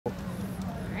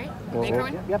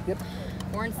Yep.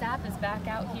 Warren Sapp is back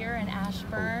out here in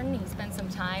Ashburn. He spent some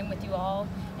time with you all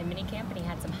in minicamp, and he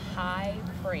had some high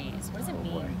praise. What does it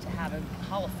mean to have a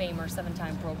Hall of Famer,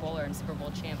 7-time Pro Bowler, and Super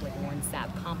Bowl champ like Warren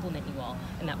Sapp compliment you all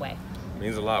in that way? It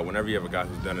means a lot. Whenever you have a guy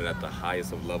who's done it at the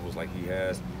highest of levels like he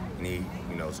has, and he,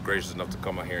 is gracious enough to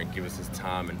come out here and give us his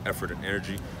time and effort and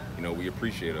energy, we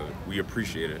appreciate it. We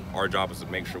appreciate it. Our job is to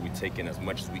make sure we take in as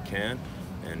much as we can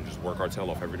and just work our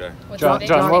tail off every day. What's the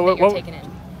biggest thing that you're taking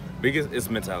in? Biggest is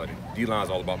mentality. D-line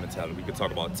is all about mentality. We could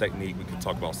talk about technique, we could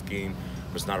talk about scheme,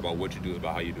 but it's not about what you do, it's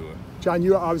about how you do it.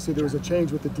 John, obviously there was a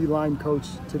change with the D-line coach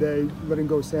today, letting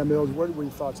go Sam Mills. What were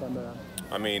your thoughts on that?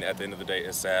 I mean, at the end of the day,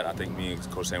 it's sad. I think me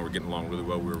and Coach Sam were getting along really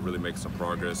well. We were really making some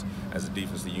progress as a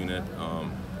defensive unit.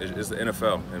 It's the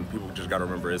NFL, and people just got to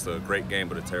remember it's a great game,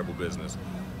 but a terrible business.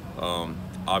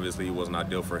 Obviously, it wasn't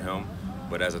ideal for him,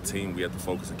 but as a team, we have to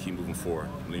focus and keep moving forward.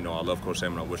 I love Coach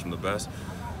Sam, and I wish him the best.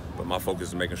 But my focus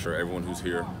is making sure everyone who's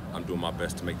here, I'm doing my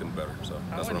best to make them better. So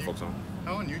that's what I'm focused on.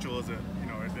 How unusual is it,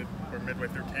 we're midway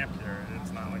through camp here, and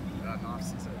it's not like an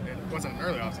off-season. It wasn't an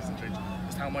early off-season change.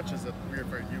 Just how much is it weird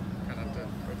for you kind of to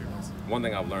go through this? One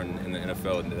thing I've learned in the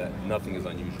NFL is that nothing is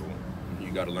unusual.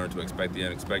 You got to learn to expect the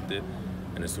unexpected,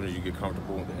 and as soon as you get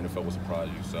comfortable, the NFL will surprise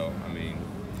you. So,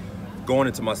 going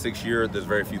into my 6th year, there's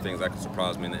very few things that can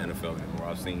surprise me in the NFL anymore.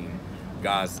 I've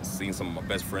seen some of my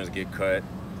best friends get cut,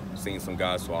 seen some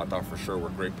guys who I thought for sure were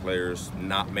great players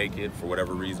not make it for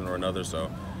whatever reason or another, so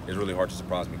it's really hard to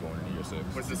surprise me going into year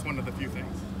 6. Was this one of the few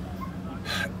things?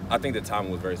 I think the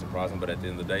timing was very surprising, but at the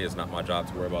end of the day, it's not my job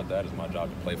to worry about that. It's my job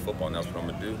to play football, and that's what I'm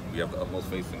going to do. We have the utmost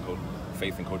faith in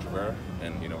Coach Rivera,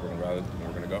 and we're going to ride it, and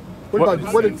we're going to go.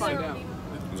 What did you find out?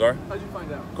 I'm sorry? How did you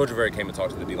find out? Coach Rivera came and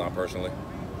talked to the D-line personally.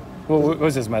 What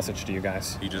was his message to you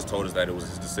guys? He just told us that it was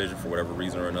his decision for whatever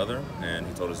reason or another, and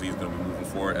he told us he's going to be moving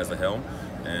forward as the helm,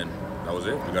 and that was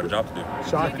it. We got a job to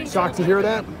do. Shocked to hear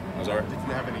that? I'm sorry? Did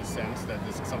you have any sense that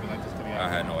something like this could be happening? I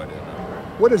had no idea.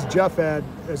 What does Jeff add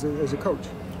as a coach?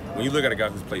 When you look at a guy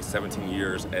who's played 17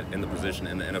 years in the position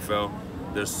in the NFL,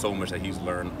 there's so much that he's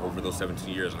learned over those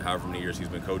 17 years and however many years he's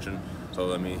been coaching.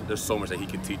 So, there's so much that he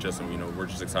can teach us, and, we're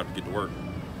just excited to get to work.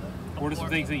 What are some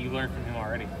things that you learned from him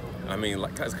already?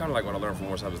 It's kind of like what I learned from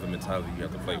Warren Sapp is the mentality you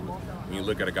have to play with. When you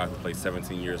look at a guy who played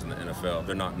 17 years in the NFL,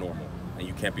 they're not normal, and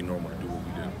you can't be normal to do what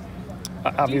we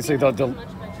do. Obviously, do you think much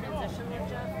of a transition there,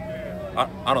 Jeff?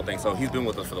 I don't think so. He's been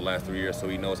with us for the last 3 years, so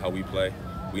he knows how we play.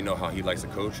 We know how he likes to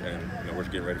coach, and we're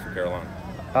just getting ready for Carolina.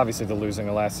 Obviously, the losing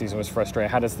of last season was frustrating.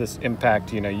 How does this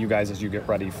impact you guys as you get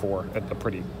ready for a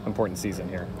pretty important season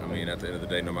here? At the end of the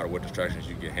day, no matter what distractions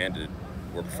you get handed,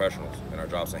 we're professionals, and our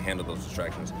job is to handle those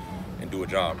distractions and do a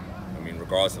job.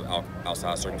 Regardless of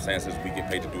outside circumstances, we get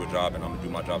paid to do a job, and I'm going to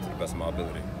do my job to the best of my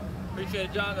ability. Appreciate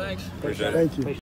it, John. Thanks. Appreciate it. Thank you.